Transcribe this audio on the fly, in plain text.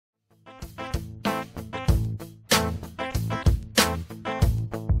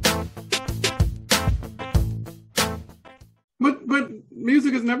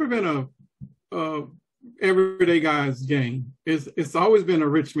never been a everyday guy's game. It's always been a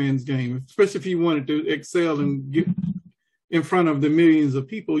rich man's game, especially if you wanted to excel and get in front of the millions of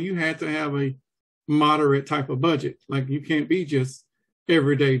people. You had to have a moderate type of budget. Like, you can't be just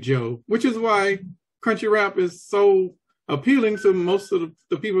everyday Joe, which is why country rap is so appealing to most of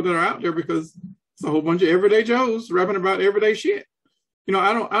the people that are out there, because it's a whole bunch of everyday Joes rapping about everyday shit. You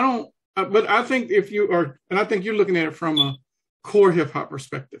know, but I think if you are, and I think you're looking at it from a core hip hop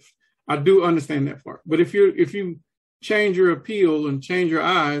perspective. I do understand that part. But if you change your appeal and change your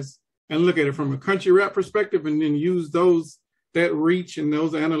eyes and look at it from a country rap perspective, and then use that reach and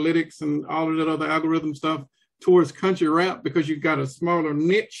those analytics and all of that other algorithm stuff towards country rap, because you've got a smaller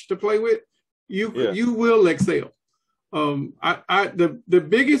niche to play with, you will excel. The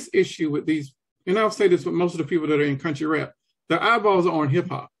biggest issue with these, and I'll say this with most of the people that are in country rap, their eyeballs are on hip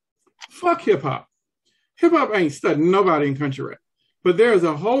hop. Fuck hip hop. Hip hop ain't studying nobody in country rap. But there's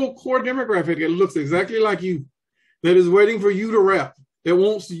a whole core demographic that looks exactly like you, that is waiting for you to rap, that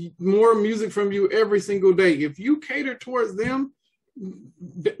wants more music from you every single day. If you cater towards them,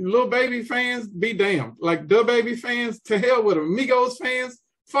 Lil Baby fans, be damned. Like, the Baby fans, to hell with them. Migos fans,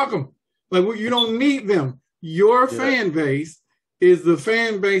 fuck them. Like, you don't need them. Your fan base is the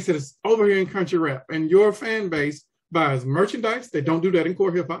fan base that is over here in country rap. And your fan base buys merchandise. They don't do that in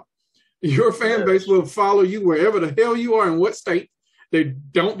core hip hop. Your fan base will follow you wherever the hell you are, in what state. They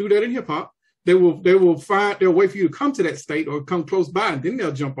don't do that in hip hop. They'll wait for you to come to that state or come close by, and then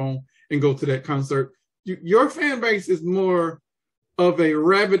they'll jump on and go to that concert. Your fan base is more of a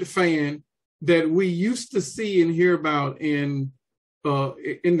rabid fan that we used to see and hear about in the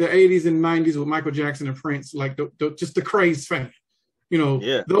 80s and 90s with Michael Jackson and Prince, like just the crazed fan. You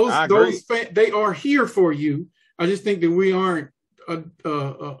know, those fans, they are here for you. I just think that we aren't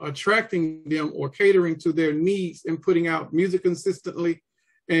attracting them or catering to their needs and putting out music consistently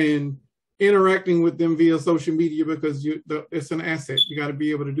and interacting with them via social media, because it's an asset. You got to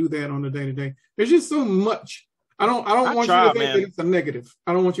be able to do that on a day-to-day. There's just so much. I don't want you to think that it's a negative.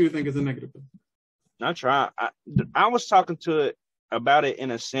 I don't want you to think it's a negative thing. I try. I was talking to it about it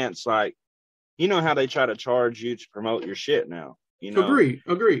in a sense, like, you know how they try to charge you to promote your shit now. You know,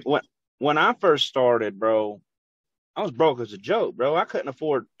 Agreed. When I first started, bro, I was broke as a joke, bro. I couldn't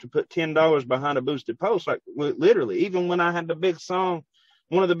afford to put $10 behind a boosted post, like, literally. Even when I had the big song,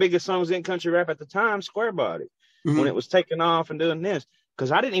 one of the biggest songs in country rap at the time, Square Body, when it was taking off and doing this,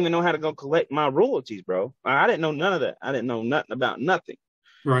 because I didn't even know how to go collect my royalties, bro. I didn't know none of that. I didn't know nothing about nothing.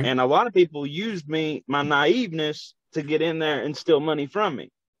 Right. And a lot of people used my naiveness to get in there and steal money from me.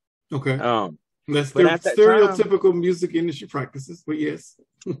 Okay. That's stereotypical music industry practices, but yes.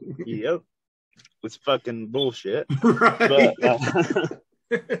 Yep. It's fucking bullshit. Right.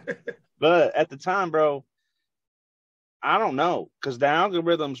 But at the time, bro, I don't know, because the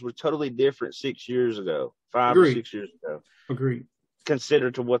algorithms were totally different 6 years ago, 5 or 6 years ago. Agreed.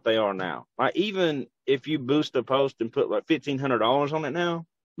 Considered to what they are now. Like, even if you boost a post and put like $1,500 on it now,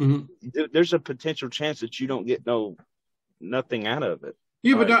 there's a potential chance that you don't get nothing out of it.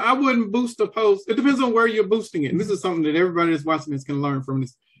 Yeah, but I wouldn't boost a post. It depends on where you're boosting it. And this is something that everybody that's watching this can learn from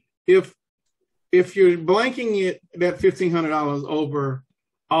this. If you're blanking it, that $1,500 over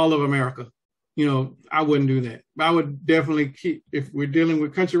all of America, you know, I wouldn't do that. But I would definitely keep, if we're dealing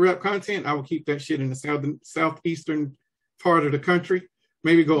with country rap content, I would keep that shit in the southeastern part of the country.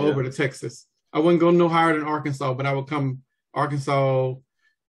 Maybe go over to Texas. I wouldn't go no higher than Arkansas, but I would come Arkansas,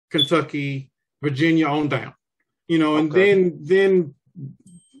 Kentucky, Virginia on down. You know, and then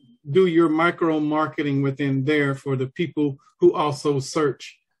do your micro marketing within there for the people who also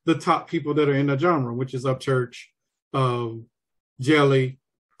search the top people that are in the genre, which is Upchurch, Jelly,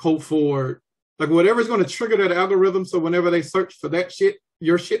 Colt Ford, like whatever's going to trigger that algorithm. So whenever they search for that shit,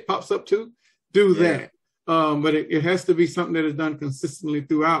 your shit pops up too. Do that. But it has to be something that is done consistently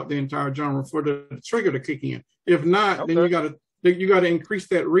throughout the entire genre for the trigger to kick in. If not, then you got to increase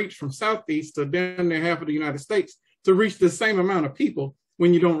that reach from Southeast to down there half of the United States to reach the same amount of people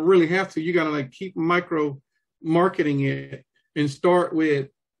when you don't really have to. You got to like keep micro marketing it and start with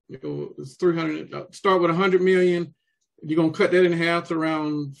 300. Start with 100 million. You're gonna cut that in half to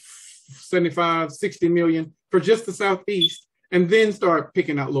around 75, 60 million for just the Southeast, and then start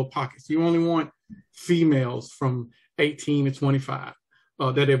picking out little pockets. You only want females from 18 to 25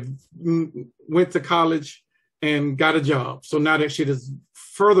 that have went to college and got a job. So now that shit is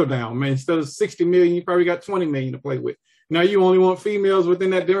further down, man. Instead of 60 million, you probably got 20 million to play with. Now you only want females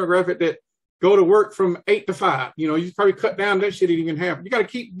within that demographic that go to work from 8 to 5. You know, you probably cut down that shit even half. You got to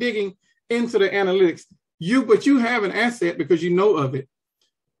keep digging into the analytics. But you have an asset because you know of it.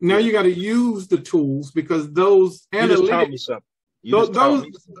 Now you got to use the tools because those analytics. You just told me something. You just taught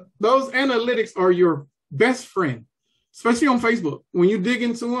me. Those analytics are your best friend, especially on Facebook. When you dig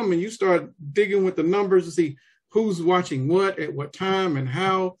into them and you start digging with the numbers to see who's watching what at what time and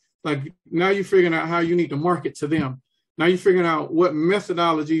how, like now you're figuring out how you need to market to them. Now you're figuring out what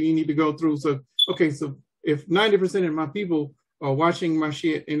methodology you need to go through. So, okay, so if 90% of my people are watching my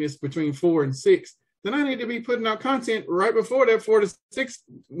shit and it's between 4 and 6, then I need to be putting out content right before that 4 to 6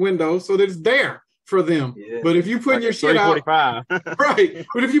 window so that it's there for them. Yeah. But if you put like your shit out, right?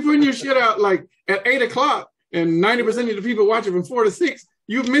 But if you putting your shit out like at 8 o'clock and 90% of the people watching from 4 to 6,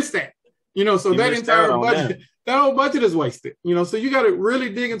 you've missed that. You know, so that entire budget, that whole budget is wasted. You know, so you got to really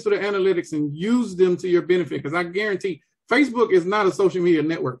dig into the analytics and use them to your benefit. Because I guarantee Facebook is not a social media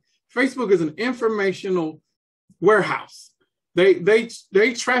network. Facebook is an informational warehouse. They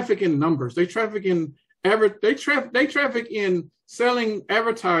traffic in numbers. They traffic in selling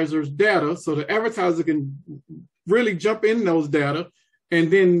advertisers data so the advertiser can really jump in those data and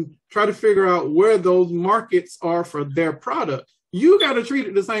then try to figure out where those markets are for their product. You got to treat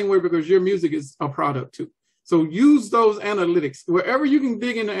it the same way because your music is a product too. So use those analytics wherever you can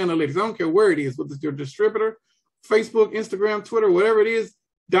dig into analytics. I don't care where it is, whether it's your distributor, Facebook, Instagram, Twitter, whatever it is,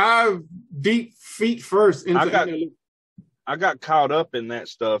 dive deep feet first into analytics. I got caught up in that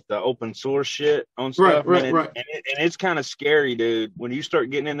stuff, the open source shit on stuff. Right. And it's kind of scary, dude. When you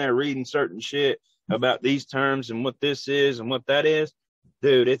start getting in there reading certain shit about these terms and what this is and what that is,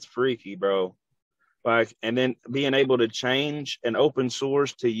 dude, it's freaky, bro. Like, and then being able to change an open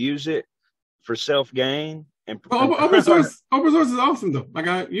source to use it for self gain and open source is awesome though.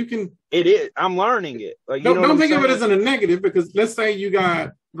 Like you can. It is. I'm learning it. Like, don't think of it as a negative because let's say you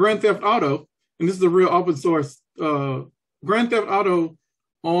got Grand Theft Auto, and this is a real open source. Grand Theft Auto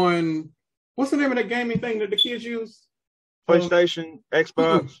on what's the name of that gaming thing that the kids use? PlayStation,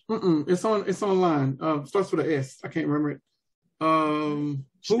 Xbox. It's online. Starts with an S. I can't remember it.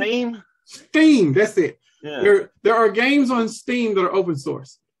 Steam. Steam. That's it. Yeah. There are games on Steam that are open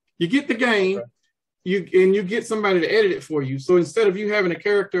source. You get the game, okay. you get somebody to edit it for you. So instead of you having a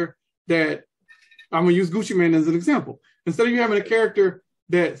character that I'm gonna use Gucci Mane as an example, instead of you having a character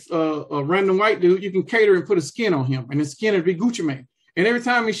that's a random white dude, you can cater and put a skin on him, and the skin would be Gucci Mane. And every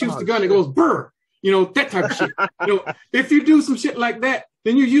time he shoots the gun, it goes brr. You know, that type of shit. You know, if you do some shit like that,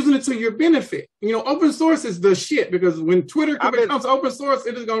 then you're using it to your benefit. You know, open source is the shit because when Twitter becomes open source,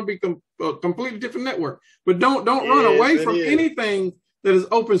 it is going to be a completely different network. But don't run away from anything that is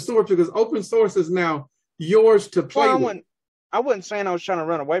open source because open source is now yours to play with. I wasn't saying I was trying to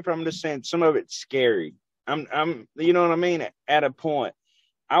run away from it. I'm just saying some of it's scary. I'm you know what I mean? At a point.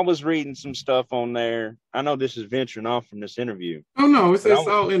 I was reading some stuff on there. I know this is venturing off from this interview. Oh, no, it's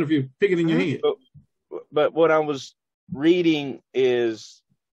all interview. Pick it in your head. But what I was reading is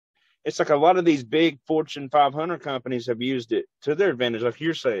it's like a lot of these big Fortune 500 companies have used it to their advantage, like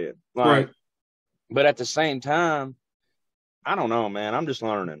you're saying. Like, right. But at the same time, I don't know, man. I'm just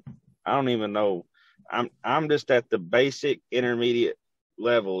learning. I don't even know. I'm just at the basic intermediate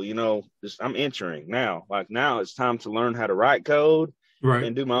level, you know. I'm entering now. Like now it's time to learn how to write code. Right.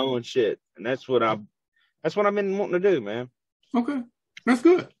 And do my own shit. And that's what I've been wanting to do, man. Okay. That's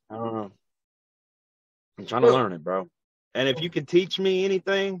good. I'm trying to learn it, bro. And if you can teach me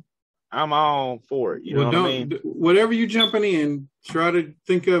anything, I'm all for it. You know what I mean? Whatever you're jumping in, try to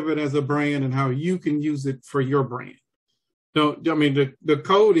think of it as a brand and how you can use it for your brand. The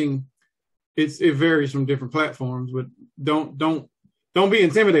coding, it varies from different platforms, but don't be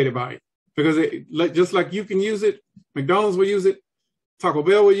intimidated by it. Because just like you can use it, McDonald's will use it, Taco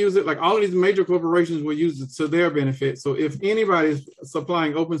Bell will use it. Like all of these major corporations will use it to their benefit. So if anybody is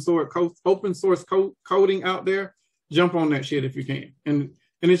supplying open source coding out there, jump on that shit if you can. And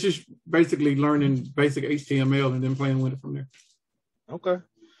it's just basically learning basic HTML and then playing with it from there. Okay,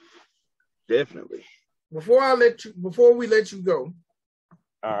 definitely. Before we let you go,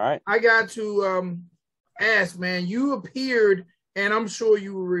 all right, I got to ask, man. You appeared, and I'm sure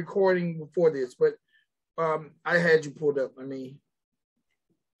you were recording before this, but I had you pulled up. Let me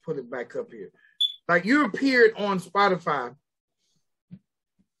put it back up here. Like you appeared on Spotify,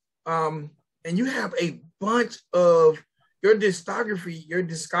 and you have a bunch of your discography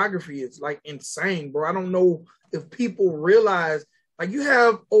is like insane, bro. I don't know if people realize like you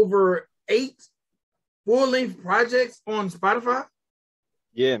have over 8 full-length projects on Spotify.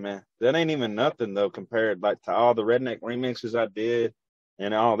 Yeah, man. That ain't even nothing though compared like to all the redneck remixes I did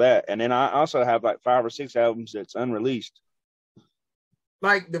and all that. And then I also have like 5 or 6 albums that's unreleased.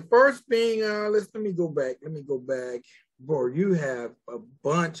 Like the first being, let me go back. Bro, you have a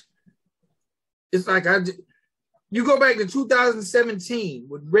bunch. It's like you go back to 2017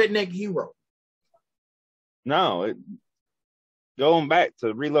 with Redneck Hero. No, going back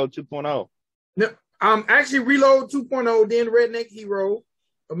to Reload 2.0. No, actually Reload 2.0, then Redneck Hero,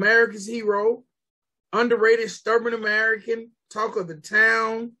 America's Hero, Underrated, Stubborn American, Talk of the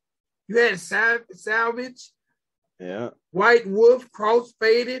Town. You had Salvage, Yeah, White Wolf,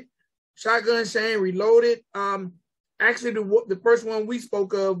 Crossfaded, Shotgun Shane, Reloaded. Actually, the first one we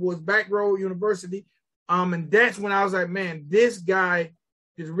spoke of was Back Road University. And that's when I was like, man, this guy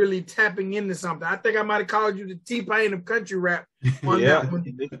is really tapping into something. I think I might have called you the T-Pain of country rap on that one.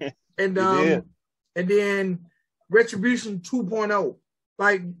 And then Retribution 2.0.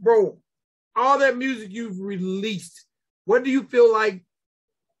 Like, bro, all that music you've released, what do you feel like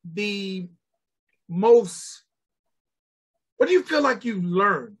what do you feel like you've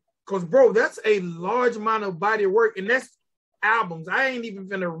learned? Because, bro, that's a large amount of body of work, and that's albums. I ain't even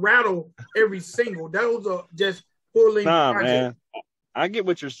gonna rattle every single. Those are just full-length projects. Man. I get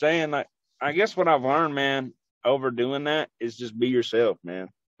what you're saying. Like, I guess what I've learned, man, over doing that is just be yourself, man.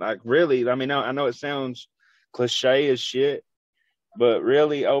 Like, really, I mean, I know it sounds cliche as shit, but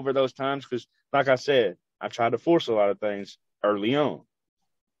really over those times, because like I said, I tried to force a lot of things early on.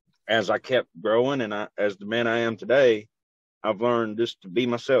 As I kept growing and as the man I am today, I've learned just to be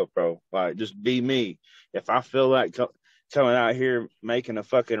myself, bro. Like, just be me. If I feel like coming out here making a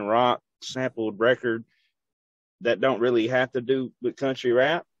fucking rock sampled record that don't really have to do with country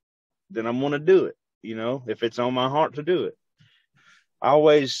rap, then I'm going to do it, you know, if it's on my heart to do it. I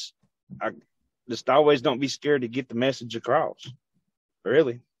just always don't be scared to get the message across.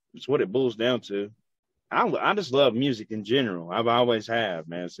 Really, it's what it boils down to. I just love music in general. I've always have,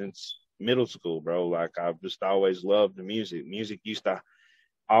 man, since middle school, bro. Like, I've just always loved the music. Music used to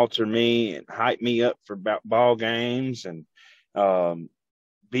alter me and hype me up for ball games and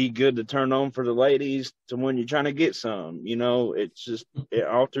be good to turn on for the ladies to when you're trying to get some. You know, it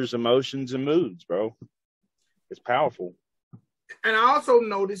alters emotions and moods, bro. It's powerful. And I also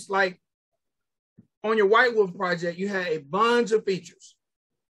noticed, like, on your White Wolf project, you had a bunch of features.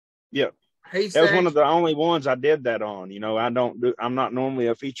 Yep. Hey, that was one of the only ones I did that on. You know, I'm not normally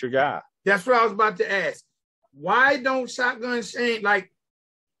a feature guy. That's what I was about to ask. Why don't Shotgun Shane, like,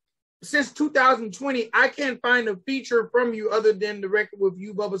 since 2020, I can't find a feature from you other than the record with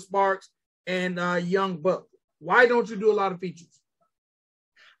you, Bubba Sparks, and Young Buck. Why don't you do a lot of features?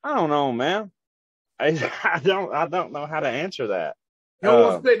 I don't know, man. I don't know how to answer that. You don't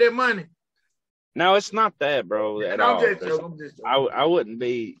want to split that money? No, it's not that, bro. At all. I'm just joking. I wouldn't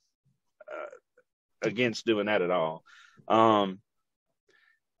be against doing that at all. I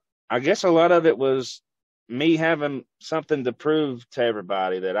guess a lot of it was me having something to prove to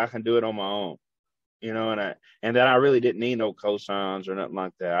everybody that I can do it on my own, you know, and that I really didn't need no cosigns or nothing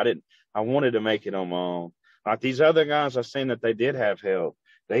like that. I wanted to make it on my own. Like these other guys, I've seen that they did have help.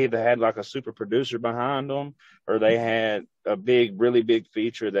 They either had like a super producer behind them, or they had a really big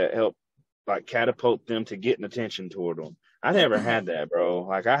feature that helped like catapult them to getting attention toward them. I never had that, bro.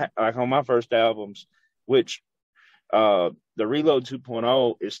 Like on my first albums, which the Reload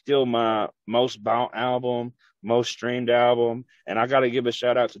 2.0 is still my most bought album, most streamed album. And I got to give a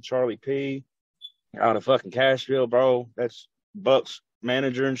shout out to Charlie P out of fucking Cashville, bro. That's Buck's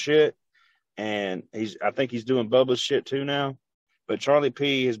manager and shit. And I think he's doing Bubba's shit too now. But Charlie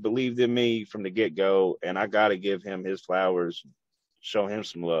P has believed in me from the get-go, and I got to give him his flowers, show him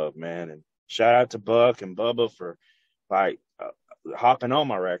some love, man. And shout out to Buck and Bubba for like hopping on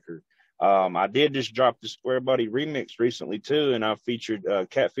my record. I did just drop the Square Buddy remix recently too, and I featured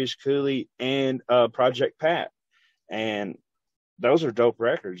Catfish Cooley and Project Pat, and those are dope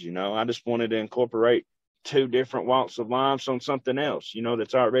records. You know, I just wanted to incorporate two different walks of life on something else, you know,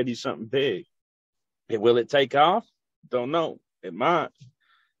 that's already something big. And will it take off? Don't know. It might.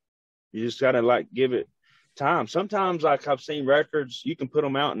 You just gotta like give it time. Sometimes, like I've seen records, you can put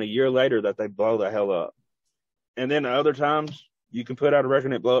them out and a year later that they blow the hell up, and then other times you can put out a record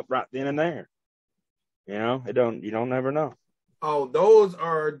and it blow up right then and there. You know, you don't never know. Oh, those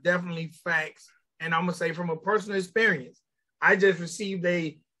are definitely facts. And I'm gonna say from a personal experience, I just received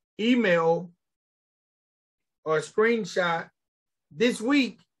a email or a screenshot this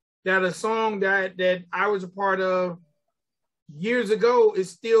week that a song that I was a part of years ago is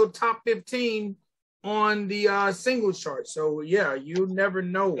still top 15 on the singles chart. So yeah, you never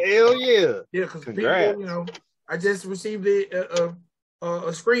know. Hell yeah. Yeah, because people, you know, I just received a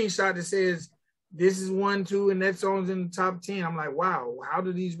screenshot that says this is 1, 2, and that song's in the top 10. I'm like, wow, how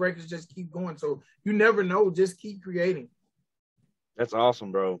do these records just keep going? So you never know, just keep creating. That's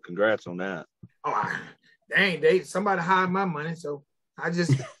awesome, bro. Congrats on that. Oh, dang, somebody hide my money, so I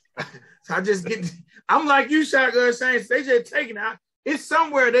just get. I'm like you, Shotgun Saints. They just taking out. It's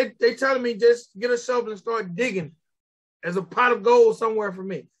somewhere. They telling me just get a shovel and start digging. There's a pot of gold somewhere for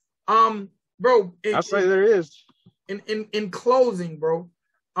me. Bro, I say there is. In closing, bro,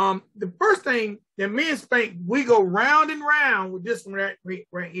 the first thing that me and Spank, we go round and round with this one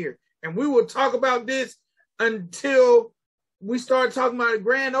right here. And we will talk about this until we start talking about a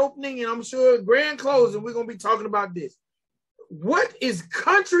grand opening, and I'm sure grand closing, we're going to be talking about this. What is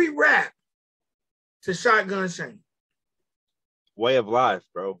country rap to Shotgun Shane? Way of life,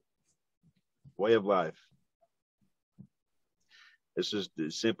 bro. Way of life. It's just the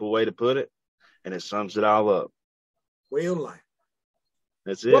simple way to put it, and it sums it all up. Way of life.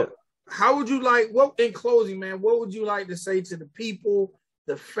 That's it. How would you like, in closing, man, what would you like to say to the people,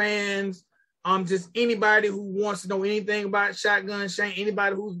 the fans, just anybody who wants to know anything about Shotgun Shane,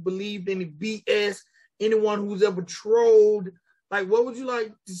 anybody who's believed in the BS, anyone who's ever trolled? Like, what would you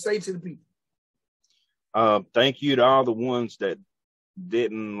like to say to the people? Thank you to all the ones that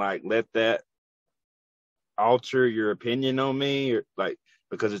didn't let that alter your opinion on me, or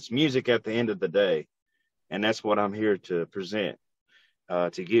because it's music at the end of the day, and that's what I'm here to present,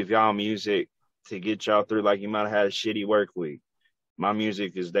 to give y'all music to get y'all through. Like, you might have had a shitty work week. My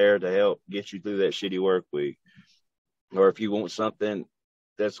music is there to help get you through that shitty work week. Or if you want something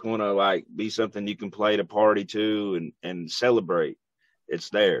that's going to be something you can play to party to and celebrate, it's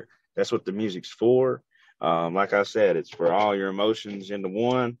there. That's what the music's for. Like I said, it's for all your emotions into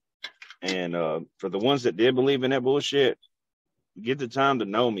one. And for the ones that did believe in that bullshit, get the time to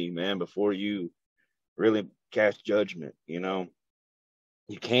know me, man, before you really cast judgment. You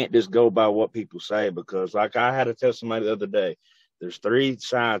can't just go by what people say, because I had to tell somebody the other day, there's 3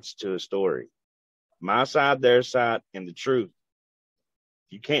 sides to a story: my side, their side, and the truth.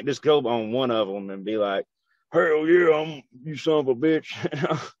 You can't just go on one of them and be like, hell yeah, you son of a bitch.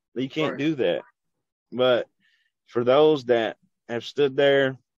 You can't do that. But for those that have stood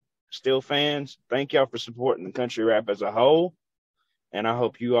there, still fans, thank y'all for supporting the country rap as a whole. And I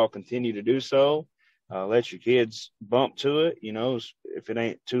hope you all continue to do so. Let your kids bump to it, if it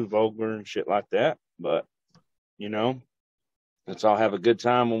ain't too vulgar and shit like that. But, let's all have a good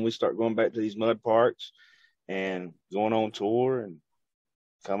time when we start going back to these mud parks and going on tour, and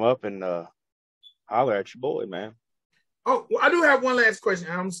come up and holler at your boy, man. Oh, well, I do have one last question.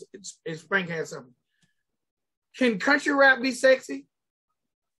 If Frank has something. Can country rap be sexy?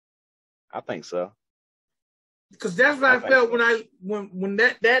 I think so. Because that's what I felt when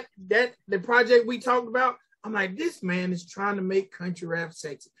that the project we talked about. I'm like, this man is trying to make country rap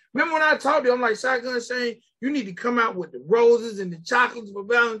sexy. Remember when I told you, I'm like, Shotgun Shane, you need to come out with the roses and the chocolates for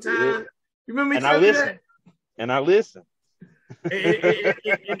Valentine. Yeah. You remember me telling you that? And I listen.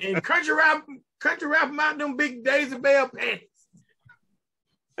 and country rap them out them big Daisy Bell panties.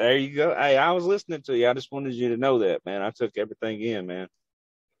 There you go. Hey, I was listening to you. I just wanted you to know that, man. I took everything in, man.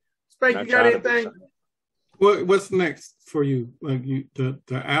 Spank, you got anything? What's next for you? Like, the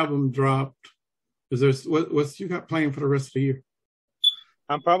album dropped. Is there what's you got playing for the rest of the year?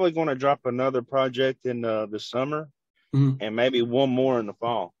 I'm probably going to drop another project in the summer, and maybe one more in the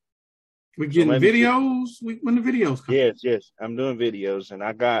fall. We're getting videos. When the videos come? Yes. I'm doing videos, and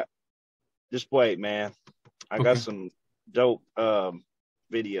I got. Just wait, man. I got some dope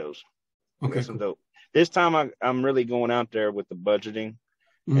videos. Okay. Some dope. This time I'm really going out there with the budgeting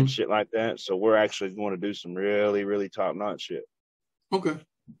and shit like that. So we're actually going to do some really, really top notch shit. Okay.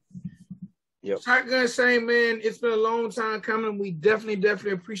 Yep. Shotgun Shane, man, it's been a long time coming. We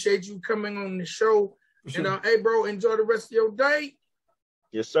definitely appreciate you coming on the show. Sure. And hey, bro, enjoy the rest of your day.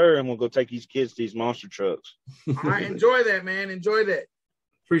 Yes, sir. And we'll go take these kids to these monster trucks. All right, enjoy that, man. Enjoy that.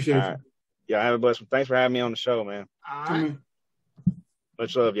 Appreciate it. Right. Yeah, have a blessed one. Thanks for having me on the show, man. All right.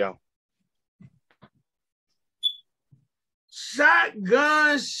 Much love, y'all.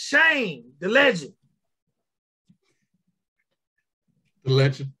 Shotgun Shane, the legend. The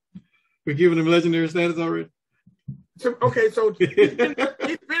legend. We're giving him legendary status already. So he's been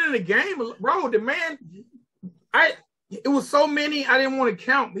in the game, bro. The man, it was so many I didn't want to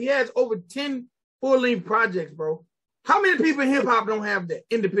count. He has over 10 full-length projects, bro. How many people in hip hop don't have that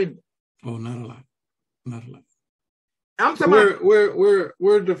independent? Oh, not a lot. Not a lot. I'm talking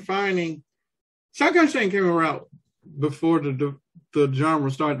we're defining. Shotgun Shane came around before the genre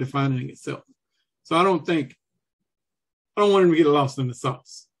started defining itself. So I don't want him to get lost in the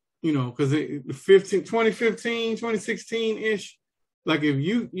sauce. Because 2015, 2016-ish, like if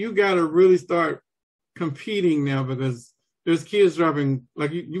you got to really start competing now, because there's kids dropping,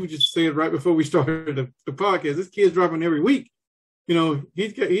 like you just said right before we started the podcast, this kid's dropping every week.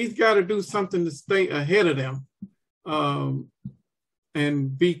 He's got to do something to stay ahead of them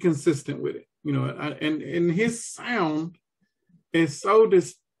and be consistent with it. And his sound is so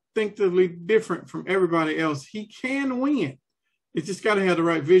distinctively different from everybody else, he can win. It's just got to have the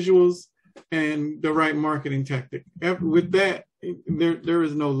right visuals and the right marketing tactic. With that, there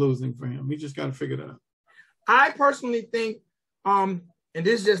is no losing for him. He just got to figure it out. I personally think, and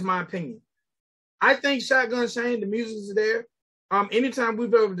this is just my opinion, I think Shotgun Shane, the music is there. Anytime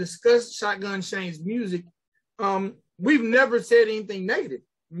we've ever discussed Shotgun Shane's music, we've never said anything negative,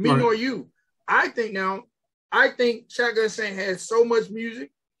 me nor you. I think Shotgun Shane has so much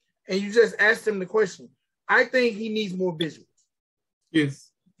music, and you just asked him the question. I think he needs more visuals.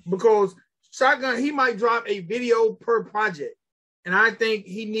 Yes. Because Shotgun, he might drop a video per project. And I think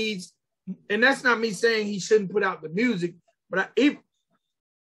he needs, and that's not me saying he shouldn't put out the music, but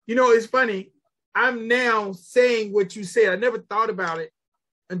it's funny. I'm now saying what you said. I never thought about it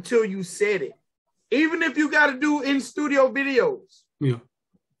until you said it. Even if you got to do in-studio videos. Yeah.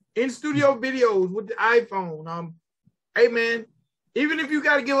 In-studio videos with the iPhone. Hey, man, even if you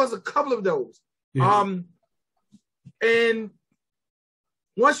got to give us a couple of those. Yeah. And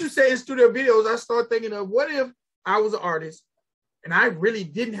once you say in-studio videos, I start thinking of what if I was an artist and I really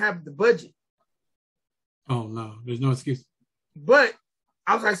didn't have the budget. Oh, no. There's no excuse. But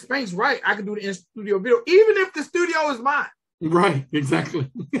I was like, Spank's right. I can do the in-studio video, even if the studio is mine. Right, exactly.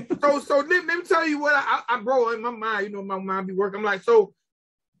 so let me tell you what I bro, in my mind, my mind be working. I'm like, so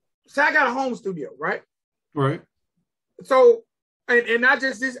say I got a home studio, right? Right. So, and not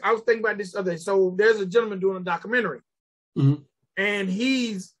just this, I was thinking about this other. So there's a gentleman doing a documentary. Mm-hmm. And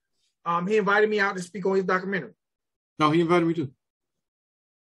he invited me out to speak on his documentary. No, he invited me too.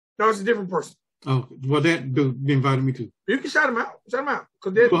 No, it's a different person. Oh, well, that dude invited me too. You can shout him out. Shout him out.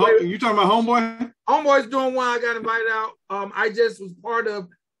 You talking about Homeboy? Homeboy's doing one. I got invited out. I just was part of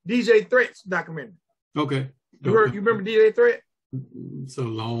DJ Threat's documentary. Okay. You remember DJ Threat? It's a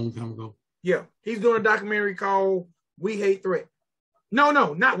long time ago. Yeah. He's doing a documentary called We Hate Threat. No,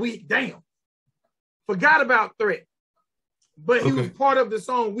 not We. Damn. Forgot about Threat. But he was part of the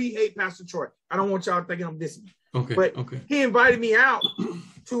song We Hate Pastor Troy. I don't want y'all thinking I'm dissing. Okay. But he invited me out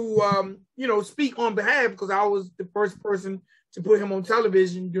to speak on behalf because I was the first person to put him on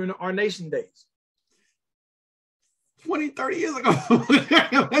television during the Our Nation days. 20, 30 years ago.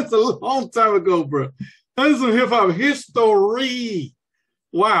 That's a long time ago, bro. That is some hip-hop history.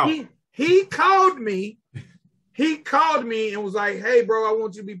 Wow. He called me. He called me and was like, hey, bro, I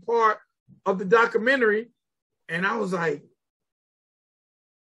want you to be part of the documentary. And I was like,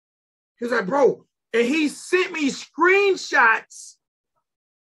 he was like, bro. And he sent me screenshots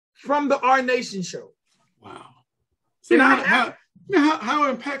from the Our Nation show. Wow. See how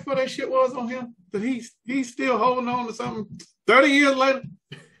impactful that shit was on him? That he's still holding on to something 30 years later?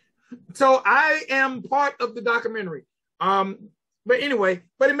 So I am part of the documentary. But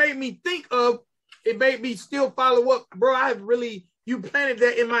it made me it made me still follow up. Bro, you planted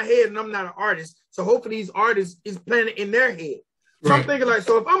that in my head and I'm not an artist. So hopefully these artists is planted in their head. So right. I'm thinking like,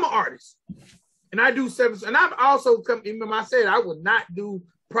 so if I'm an artist and I do 7, and I've also remember I said I would not do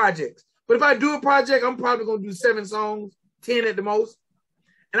projects. But if I do a project, I'm probably going to do 7 songs, 10 at the most.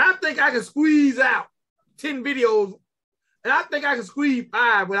 And I think I can squeeze out 10 videos. And I think I can squeeze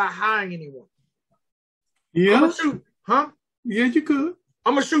 5 without hiring anyone. Yeah. I'm going to shoot, Yeah, you could.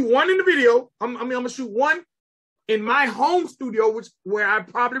 I'm going to shoot 1 in the video. I'm going to shoot 1 in my home studio, where I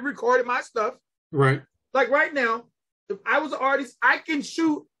probably recorded my stuff. Right. Like right now, if I was an artist, I can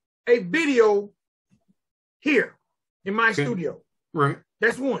shoot a video here in my studio. Right.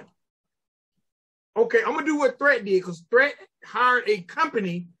 That's 1. Okay, I'm going to do what Threat did, because Threat hired a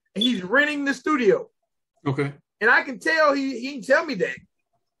company, and he's renting the studio. Okay. And I can tell, he didn't tell me that.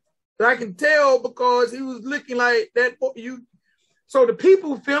 But I can tell because he was looking like that. So the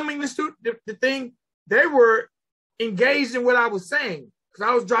people filming the thing, they were engaged in what I was saying, because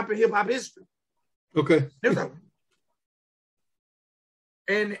I was dropping hip-hop history. Okay.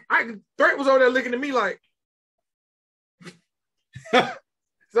 And Threat was over there looking at me like,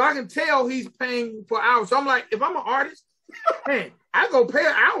 so I can tell he's paying for hours. So I'm like, if I'm an artist, man, I go pay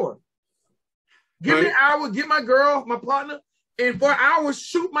an hour. Give me an hour, get my girl, my partner, and for an hour,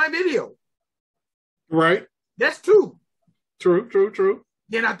 shoot my video. Right. That's 2. True.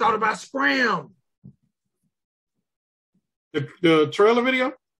 Then I thought about Scram. The trailer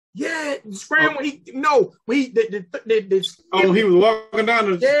video? Yeah, Scram. Oh. He was walking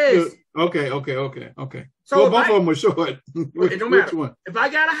down the. Yes. Okay. So both of them were short. It don't matter. One? If I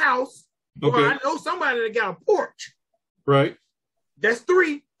got a house, or I know somebody that got a porch. Right. That's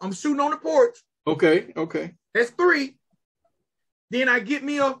 3. I'm shooting on the porch. Okay. That's 3. Then I get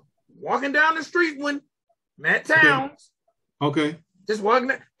me a walking down the street one, Matt Towns. Okay. Just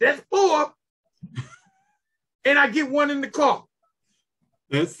walking. That's 4. And I get 1 in the car.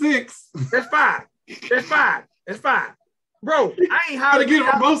 That's 6. That's 5. That's 5. That's 5. Bro, I ain't How to hired. get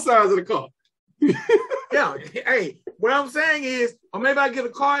it on both sides of the car. Yeah. Hey, what I'm saying is, or maybe I get a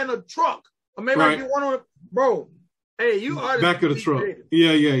car in a truck, or maybe I get one on. Bro, hey, you are back of the truck. Creative.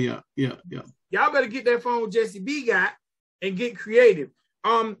 Yeah. Y'all better get that phone Jesse B got and get creative.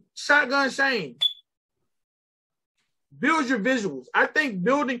 Shotgun Shane. Build your visuals. I think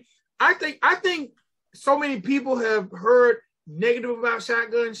so many people have heard negative about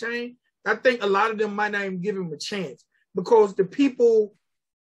Shotgun Shane. I think a lot of them might not even give him a chance because the people,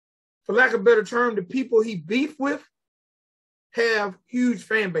 for lack of a better term, the people he beef with have huge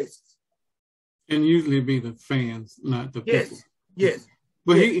fan bases. And usually be the fans, not the people. Yes.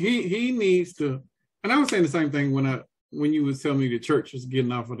 But he needs to, and I was saying the same thing when you was telling me the church was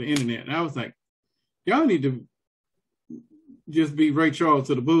getting off of the internet. And I was like, y'all need to just be Ray Charles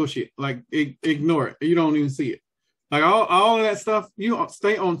to the bullshit. Like ignore it. You don't even see it. Like all of that stuff, you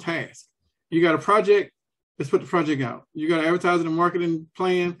stay on task. You got a project, let's put the project out. You got an advertising and marketing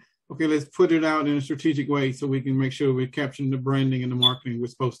plan. Okay, let's put it out in a strategic way so we can make sure we're capturing the branding and the marketing we're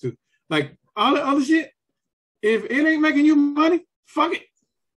supposed to. Like all the other shit, if it ain't making you money, fuck it.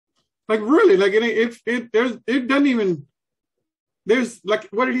 Like really, like it doesn't even. There's like,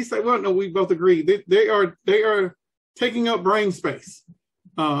 what did he say? Well, no, we both agree. They are taking up brain space,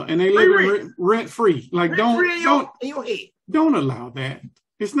 and they live rent free. Like don't allow that.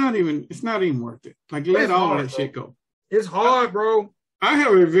 It's not even worth it. Like let all that shit go. It's hard, bro. I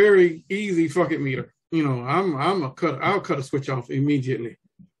have a very easy fuck it meter. You know, I'll cut a switch off immediately.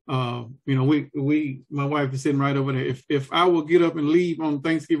 You know, my wife is sitting right over there. If I will get up and leave on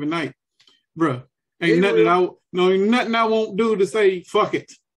Thanksgiving night, bruh, ain't nothing I won't do to say fuck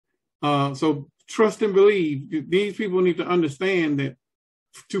it. So trust and believe. These people need to understand that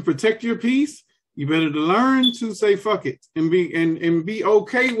to protect your peace, you better learn to say fuck it and be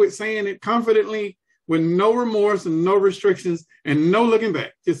okay with saying it confidently with no remorse and no restrictions and no looking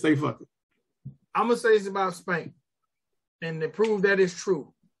back. Just say fuck it. I'm gonna say this about Spank, and to prove that it's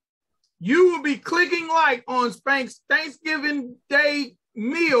true. You will be clicking like on Spank's Thanksgiving Day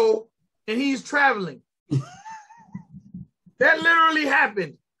meal, and he's traveling. That literally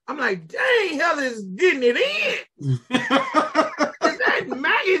happened. I'm like, dang, Heather is getting it in. Is that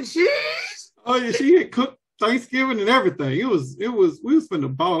mac and cheese? Oh yeah, she had cooked Thanksgiving and everything. It was we was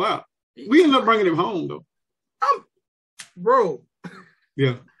finna ball out. We ended up bringing him home though. Bro.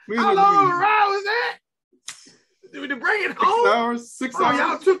 Yeah. How long of a ride was that? To bring it home? 6 hours.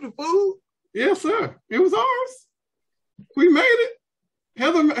 Y'all took the food? Yes, sir. It was ours. We made it.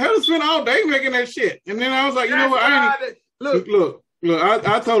 Heather spent all day making that shit. And then I was like, you know what? Look.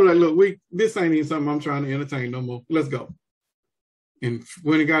 I told her, look, this ain't even something I'm trying to entertain no more. Let's go. And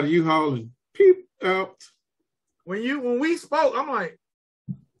when it got a U-Haul and peep out. When we spoke, I'm like,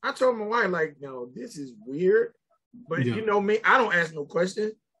 I told my wife, like, no, this is weird. But you know me, I don't ask no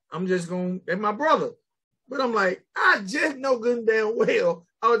questions. I'm just going, and my brother. But I'm like, I just know good and damn well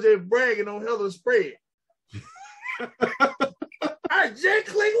I was just bragging on Heather's spread. I just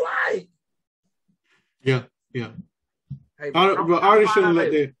click like. Yeah. Hey, but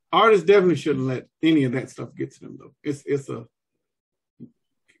artists definitely shouldn't let any of that stuff get to them though. It's a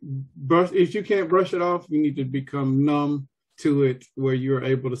brush. If you can't brush it off, you need to become numb to it where you're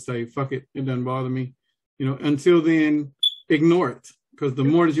able to say, fuck it, it doesn't bother me. You know, until then, ignore it. Because the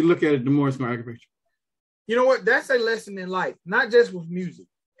more that you look at it, the more it's going to aggravate you. You know what? That's a lesson in life, not just with music.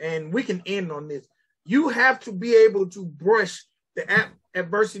 And we can end on this. You have to be able to brush the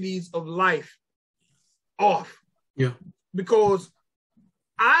adversities of life off. Yeah. Because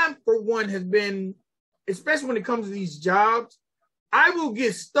I, for one, have been, especially when it comes to these jobs, I will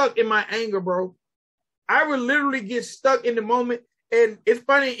get stuck in my anger, bro. I will literally get stuck in the moment. And it's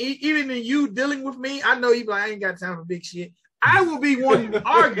funny, even in you dealing with me, I know you like, I ain't got time for big shit. I will be one to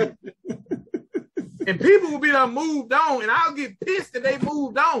argue. And people will be like, moved on, and I'll get pissed that they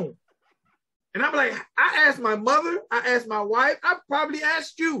moved on. And I'm like, I asked my mother, I asked my wife, I probably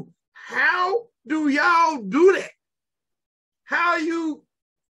asked you, how do y'all do that? How you?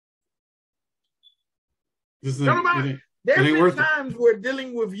 There's been times where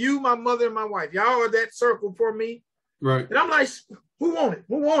dealing with you, my mother, and my wife, y'all are that circle for me. Right. And I'm like, who want it?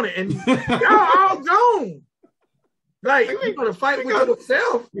 Who want it? And y'all all gone. Like, you're going to fight with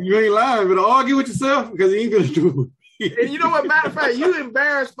yourself. You ain't lying, but argue with yourself because you ain't going to do it. And you know what? Matter of fact, you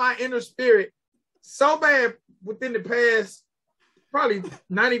embarrassed my inner spirit so bad within the past probably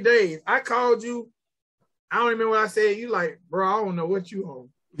 90 days. I called you. I don't remember what I said. You like, bro, I don't know what you on.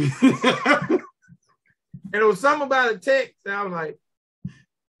 And it was something about a text. And I was like,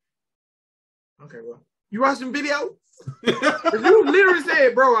 okay, well, You watch them videos? You literally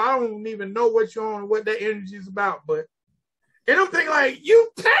said, bro, I don't even know what you're on, what that energy is about. But and I'm thinking like, you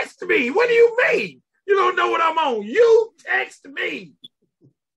text me. What do you mean? You don't know what I'm on. You text me.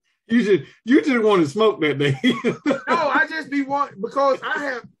 You just want to smoke that day. No, I just be because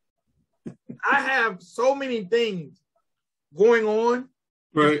I have so many things going on.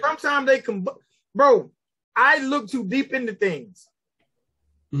 Right. Sometimes they can, bro. I look too deep into things,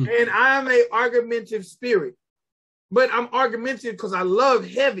 and I'm a argumentative spirit. But I'm argumentative because I love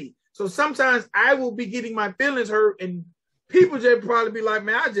heavy. So sometimes I will be getting my feelings hurt, and people just probably be like,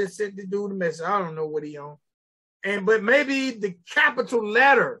 "Man, I just sent the dude a message. I don't know what he on." But maybe the capital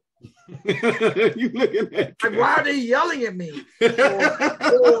letter. You looking at like, why are they yelling at me?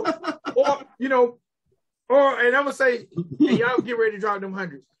 or you know, and I'm gonna say, hey, y'all get ready to drop them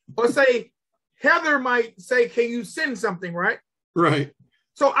hundreds. Or say Heather might say, "Can you send something?" Right? Right.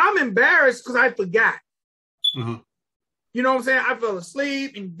 So I'm embarrassed because I forgot. Uh-huh. You know what I'm saying? I fell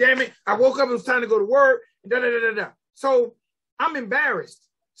asleep, and damn it, I woke up. It was time to go to work. So I'm embarrassed.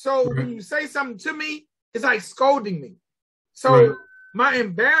 So when you say something to me, it's like scolding me. So my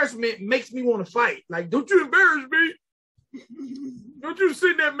embarrassment makes me want to fight. Like, don't you embarrass me? Don't you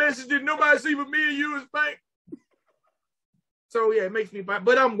send that message that nobody see but me and you is fake? So yeah, it makes me fight.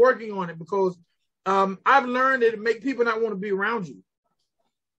 But I'm working on it because I've learned that it makes people not want to be around you.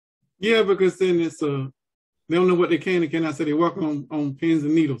 Yeah, because then it's they don't know what they can and cannot say. They walk on pins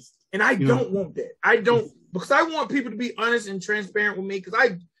and needles. And I don't want that. I don't, because I want people to be honest and transparent with me.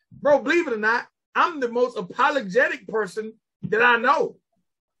 Because bro, believe it or not, I'm the most apologetic person that I know.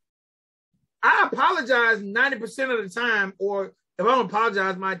 I apologize 90% of the time, or if I don't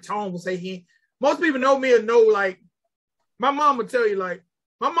apologize, my tone will say he. Most people know me and know, like, my mom will tell you, like,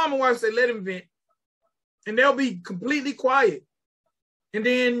 my mom and wife say, let him vent. And they'll be completely quiet. And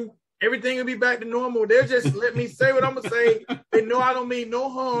then everything will be back to normal. They'll just let me say what I'm going to say. They know I don't mean no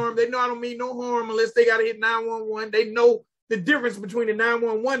harm. They know I don't mean no harm unless they got to hit 911. They know the difference between the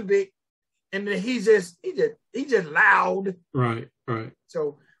 911 bit and then he's just loud. Right.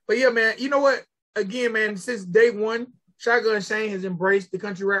 So, but yeah, man, you know what? Again, man, since day one, Shotgun Shane has embraced the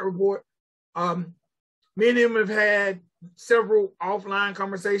Country Rap Report. Me and him have had several offline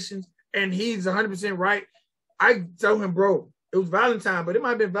conversations, and he's 100% right. I told him, bro, it was Valentine, but it might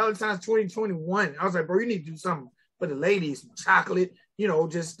have been Valentine's 2021. I was like, bro, you need to do something for the ladies, some chocolate,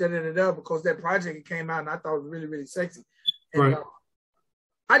 just da-da-da-da, because that project came out, and I thought it was really, really sexy. And,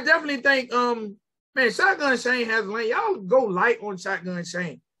 I definitely think, man, Shotgun Shane has a lane. Y'all go light on Shotgun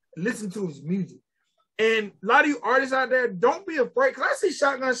Shane. Listen to his music. And a lot of you artists out there, don't be afraid, because I see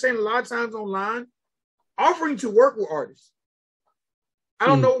Shotgun Shane a lot of times online offering to work with artists. I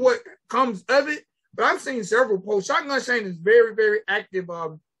don't know what comes of it, but I've seen several posts. Shotgun Shane is very, very active.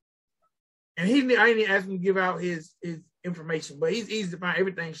 And I didn't ask him to give out his information, but he's easy to find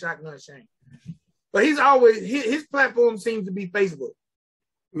everything Shotgun Shane. But he's always, his platform seems to be Facebook.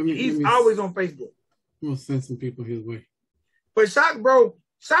 He's always on Facebook. I'm going to send some people his way. But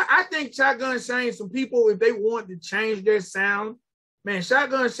I think Shotgun Shane, some people, if they want to change their sound, man,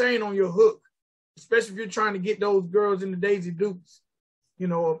 Shotgun Shane on your hook, especially if you're trying to get those girls in the Daisy Dukes,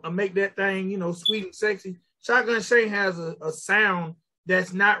 make that thing, sweet and sexy. Shotgun Shane has a sound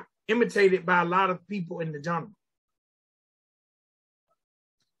that's not imitated by a lot of people in the genre.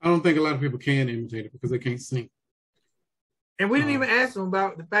 I don't think a lot of people can imitate it because they can't sing. And we didn't even ask him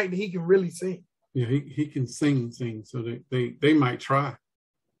about the fact that he can really sing. Yeah, he can sing. So they might try.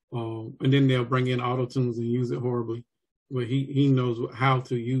 And then they'll bring in auto-tunes and use it horribly. But he knows how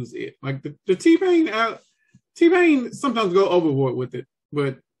to use it. Like the T-Pain sometimes go overboard with it.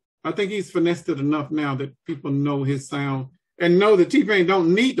 But I think he's finessed it enough now that people know his sound and know that T-Pain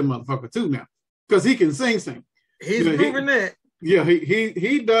don't need the motherfucker too now. Because he can sing. He's proving that. Yeah,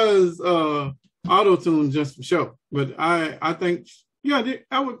 he does auto-tune just for show. But I think,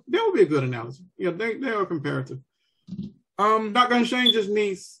 that would be a good analogy. Yeah, they are comparative. Shotgun Shane just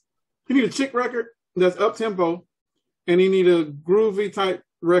needs a chick record that's up-tempo, and he need a groovy type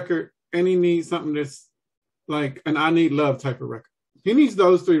record, and he needs something that's like an I Need Love type of record. He needs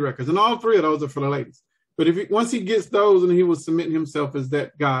those three records, and all three of those are for the ladies. But once he gets those, and he will submit himself as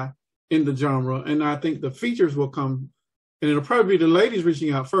that guy in the genre, and I think the features will come, and it'll probably be the ladies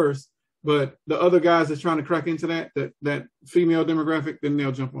reaching out first, but the other guys that's trying to crack into that female demographic, then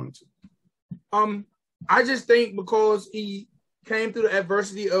they'll jump on it too. I just think because he came through the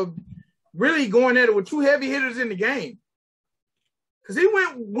adversity of really going at it with two heavy hitters in the game. Because he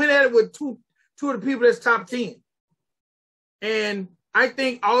went at it with two of the people that's top 10. And I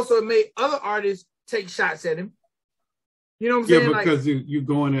think also it made other artists take shots at him. You know what I'm saying? Yeah, because you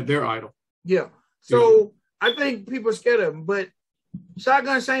going at their idol. Yeah. So I think people are scared of him. But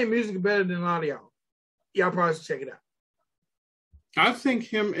Shotgun Shane music is better than a lot of y'all. Y'all probably should check it out. I think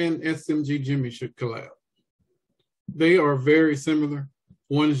him and SMG Jimmy should collab. They are very similar.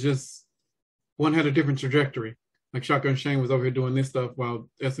 One had a different trajectory. Like Shotgun Shane was over here doing this stuff while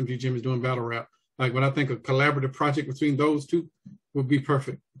SMG Jimmy's doing battle rap. Like when I think a collaborative project between those two would be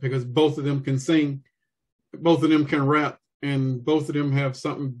perfect because both of them can sing, both of them can rap, and both of them have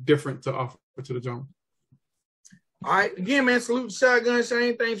something different to offer to the genre. All right. Again, man, salute to Shotgun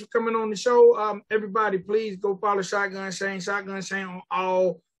Shane. Thanks for coming on the show. Everybody, please go follow Shotgun Shane. Shotgun Shane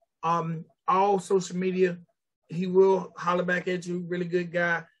on all social media. He will holler back at you. Really good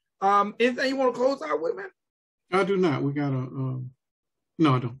guy. Anything you want to close out with, man? I do not. We got a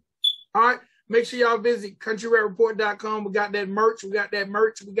no, I don't. All right. Make sure y'all visit countryrapreport.com. We got that merch.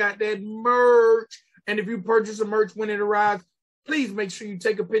 And if you purchase a merch when it arrives, please make sure you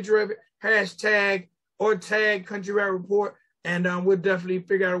take a picture of it, hashtag or tag Country Rap Report, and we'll definitely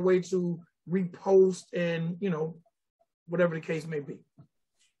figure out a way to repost and, whatever the case may be.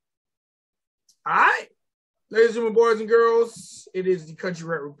 All right. Ladies and gentlemen, boys and girls, it is the Country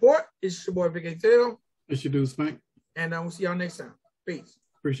Rap Report. It's your boy, Vic Tail. It's your dude, Spank. And we'll see y'all next time. Peace.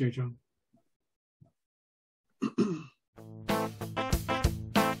 Appreciate y'all.